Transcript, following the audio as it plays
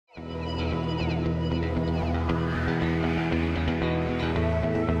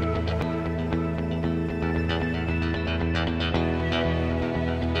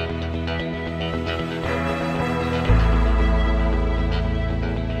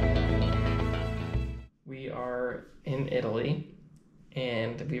are in Italy,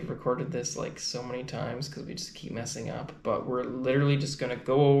 and we've recorded this like so many times because we just keep messing up, but we're literally just going to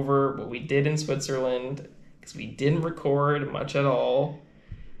go over what we did in Switzerland because we didn't record much at all.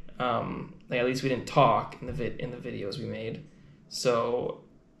 Like at least we didn't talk in the videos we made. So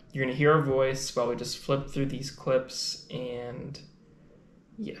you're going to hear our voice while we just flip through these clips, and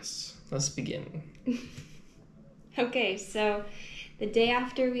yes, let's begin. Okay, so the day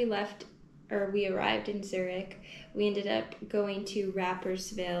after we arrived in Zurich, we ended up going to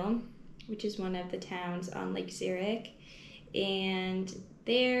Rapperswill, which is one of the towns on Lake Zurich. And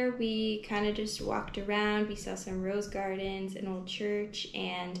there we kind of just walked around. We saw some rose gardens, an old church,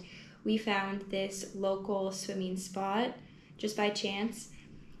 and we found this local swimming spot just by chance.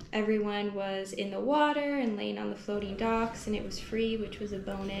 Everyone was in the water and laying on the floating docks, and it was free, which was a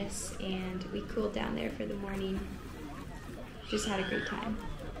bonus, and we cooled down there for the morning. Just had a great time.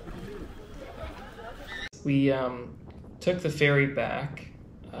 We took the ferry back,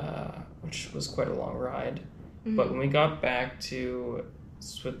 which was quite a long ride. Mm-hmm. But when we got back to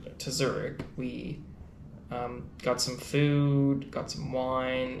Zurich, we got some food, got some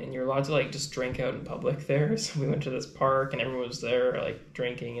wine, and you're allowed to like just drink out in public there. So we went to this park, and everyone was there like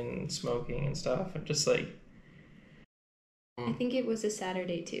drinking and smoking and stuff, and just like. I think it was a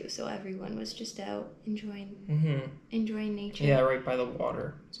Saturday too, so everyone was just out enjoying nature. Yeah, right by the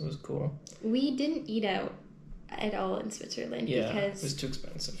water, so it was cool. We didn't eat out at all in Switzerland because it was too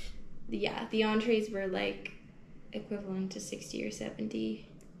expensive. Yeah, the entrees were like equivalent to 60 or 70.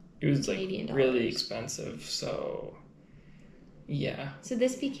 It was Canadian like really dollars. expensive, so yeah. So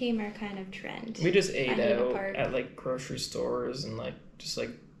this became our kind of trend. We just ate out at like grocery stores and like just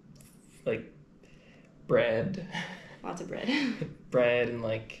like bread. Lots of bread. Bread and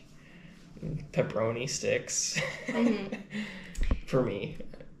like pepperoni sticks. Mm-hmm. For me,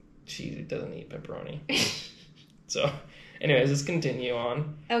 she doesn't eat pepperoni. So, anyways, let's continue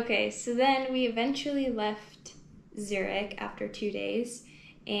on. Okay, so then we eventually left Zurich after 2 days,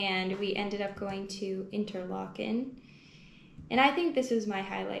 and we ended up going to Interlaken. And I think this was my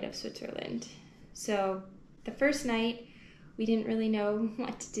highlight of Switzerland. So the first night, we didn't really know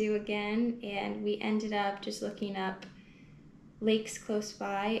what to do again, and we ended up just looking up lakes close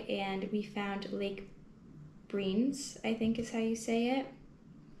by, and we found Lake Brienz, I think is how you say it.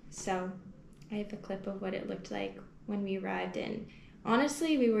 So I have a clip of what it looked like when we arrived, and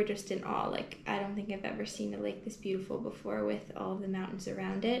honestly, we were just in awe. Like, I don't think I've ever seen a lake this beautiful before with all of the mountains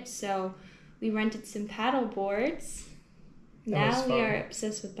around it. So we rented some paddle boards. Now we are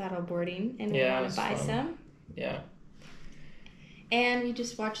obsessed with paddle boarding, and we want to buy some. Yeah. And we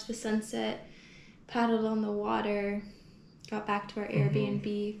just watched the sunset, paddled on the water, got back to our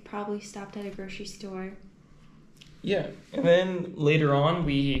Airbnb, probably stopped at a grocery store. Yeah, and then later on,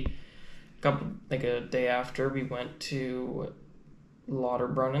 we got, like a day after, we went to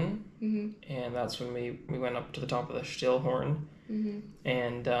Lauterbrunnen, and that's when we went up to the top of the Stillhorn,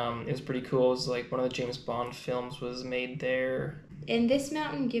 and it was pretty cool. It was like one of the James Bond films was made there. And this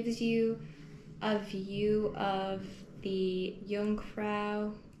mountain gives you a view of the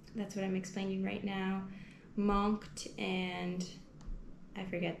Jungfrau, that's what I'm explaining right now, Monkt, and I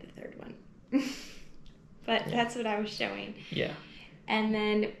forget the third one. But that's what I was showing. Yeah. And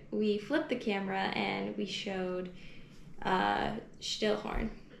then we flipped the camera and we showed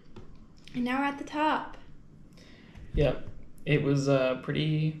Stillhorn. And now we're at the top. Yeah. It was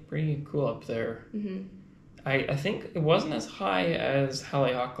pretty cool up there. Mm-hmm. I think it wasn't as high as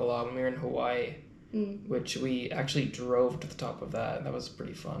Haleakala when we were in Hawaii. Which we actually drove to the top of that. That was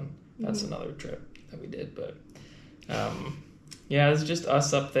pretty fun. That's another trip that we did. But yeah, it was just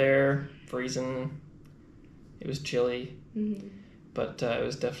us up there, freezing. It was chilly. But it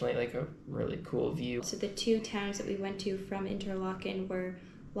was definitely like a really cool view. So the two towns that we went to from Interlaken were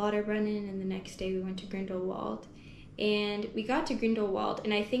Lauterbrunnen, and the next day we went to Grindelwald. And we got to Grindelwald,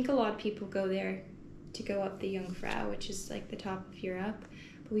 and I think a lot of people go there to go up the Jungfrau, which is like the top of Europe.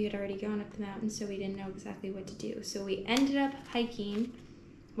 We had already gone up the mountain, so we didn't know exactly what to do. So we ended up hiking.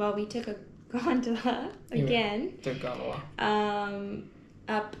 Well, we took a gondola again. Took gondola.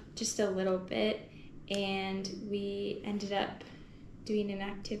 Up just a little bit, and we ended up doing an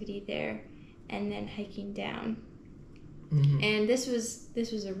activity there, and then hiking down. And this was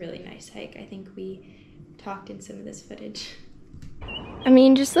a really nice hike. I think we talked in some of this footage. I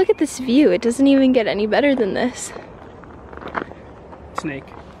mean, just look at this view. It doesn't even get any better than this. Snake.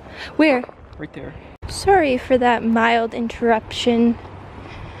 Where? Right there. Sorry for that mild interruption.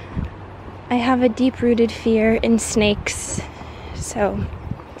 I have a deep-rooted fear in snakes, so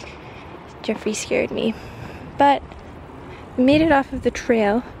Jeffrey scared me. But we made it off of the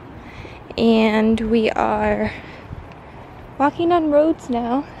trail, and we are walking on roads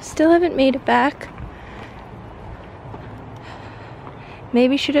now. Still haven't made it back.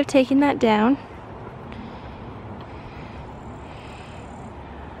 Maybe should have taken that down.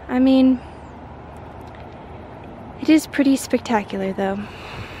 I mean, it is pretty spectacular though.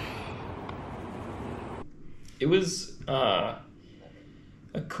 It was a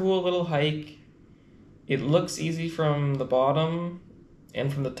cool little hike. It looks easy from the bottom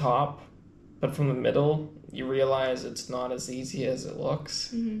and from the top, but from the middle, you realize it's not as easy as it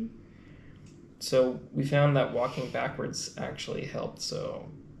looks. Mm-hmm. So we found that walking backwards actually helped. So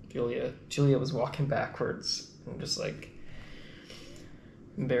Julia was walking backwards and just like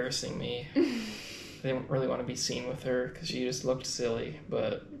embarrassing me. I didn't really want to be seen with her because she just looked silly,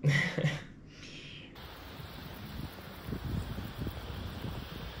 but...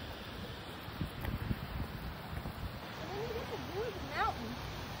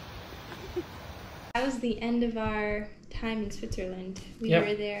 That was the end of our time in Switzerland. We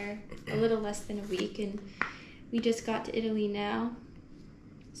were there a little less than a week, and we just got to Italy now.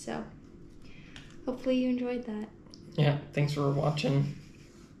 So, hopefully you enjoyed that. Yeah, thanks for watching.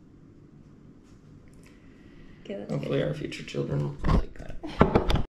 Okay, Hopefully our future children will like